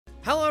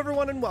Hello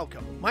everyone and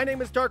welcome. My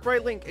name is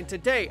Link, and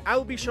today I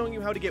will be showing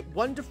you how to get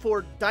 1 to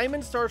 4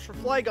 diamond stars for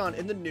Flygon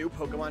in the new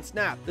Pokemon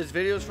Snap. This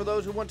video is for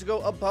those who want to go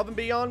above and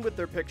beyond with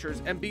their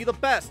pictures and be the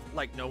best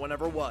like no one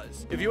ever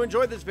was. If you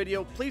enjoyed this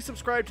video, please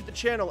subscribe to the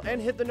channel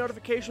and hit the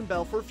notification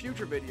bell for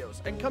future videos,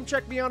 and come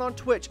check me out on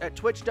Twitch at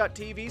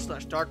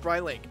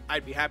twitch.tv/DarkRyLink.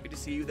 I'd be happy to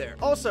see you there.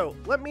 Also,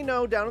 let me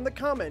know down in the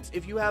comments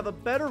if you have a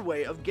better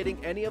way of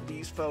getting any of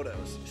these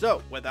photos.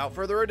 So, without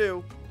further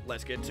ado,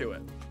 let's get to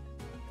it.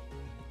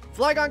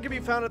 Flygon can be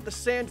found at the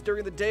sands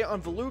during the day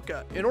on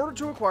Voluka. In order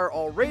to acquire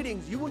all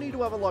ratings, you will need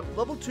to have unlocked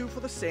level 2 for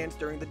the sands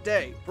during the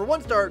day. For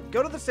 1 star,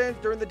 go to the sands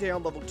during the day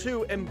on level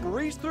 2 and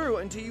breeze through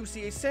until you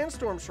see a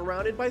sandstorm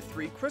surrounded by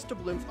 3 crystal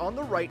blooms on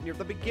the right near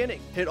the beginning.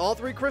 Hit all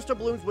 3 crystal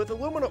blooms with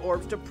Illumina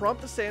orbs to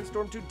prompt the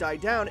sandstorm to die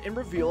down and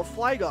reveal a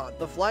Flygon.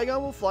 The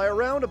Flygon will fly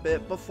around a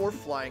bit before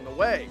flying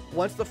away.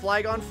 Once the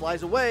Flygon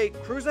flies away,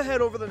 cruise ahead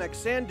over the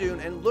next sand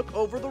dune and look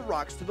over the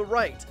rocks to the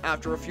right.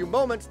 After a few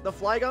moments, the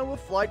Flygon will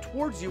fly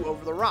towards you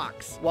over the rocks.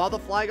 While the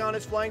Flygon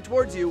is flying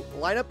towards you,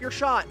 line up your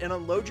shot and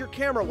unload your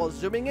camera while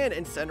zooming in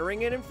and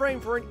centering it in frame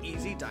for an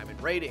easy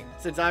diamond rating.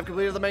 Since I've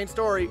completed the main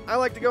story, I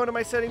like to go into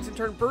my settings and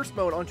turn burst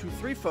mode onto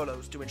 3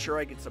 photos to ensure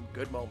I get some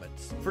good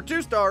moments. For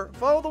 2 star,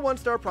 follow the 1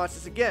 star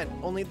process again,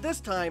 only this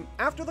time,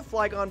 after the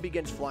Flygon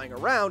begins flying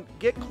around,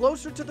 get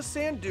closer to the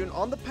sand dune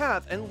on the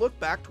path and look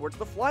back towards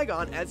the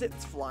Flygon as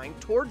it's flying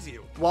towards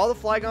you. While the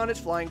Flygon is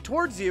flying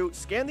towards you,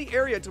 scan the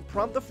area to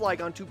prompt the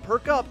Flygon to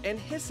perk up and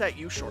hiss at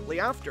you shortly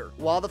after.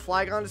 While the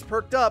Flygon is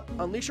perked up,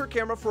 unleash your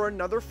camera for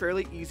another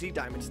fairly easy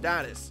diamond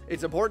status.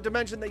 It's important to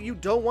mention that you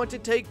don't want to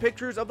take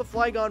pictures of the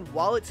Flygon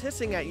while it's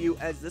hissing at you,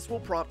 as this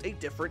will prompt a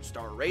different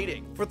star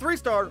rating. For 3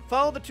 star,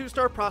 follow the 2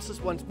 star process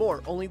once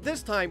more, only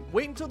this time,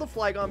 wait until the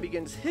Flygon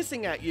begins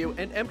hissing at you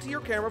and empty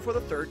your camera for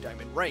the 3rd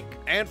diamond rank.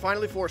 And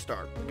finally 4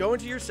 star, go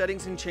into your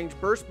settings and change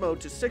burst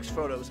mode to 6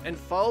 photos and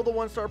follow the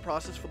 1 star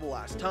process for the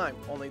last time,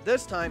 only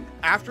this time,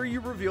 after you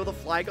reveal the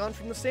Flygon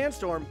from the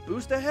sandstorm,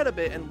 boost ahead a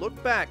bit and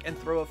look back and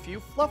throw a few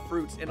fluff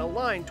fruits in a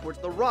line towards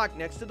the rock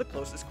next to the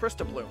closest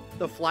crystal bloom.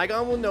 The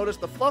Flygon will notice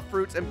the fluff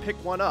fruits and pick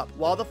one up.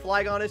 While the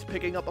Flygon is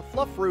picking up a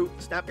fluff fruit,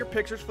 snap your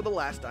pictures for the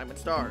last diamond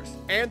stars.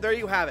 And there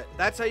you have it.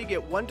 That's how you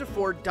get 1 to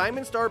 4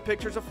 diamond star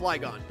pictures of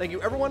Flygon. Thank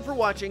you everyone for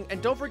watching,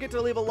 and don't forget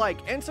to leave a like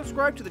and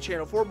subscribe to the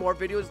channel for more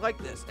videos like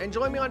this. And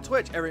join me on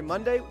Twitch every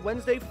Monday,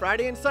 Wednesday,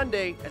 Friday, and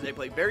Sunday as I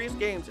play various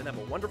games and have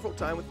a wonderful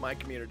time with my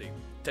community.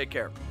 Take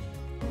care.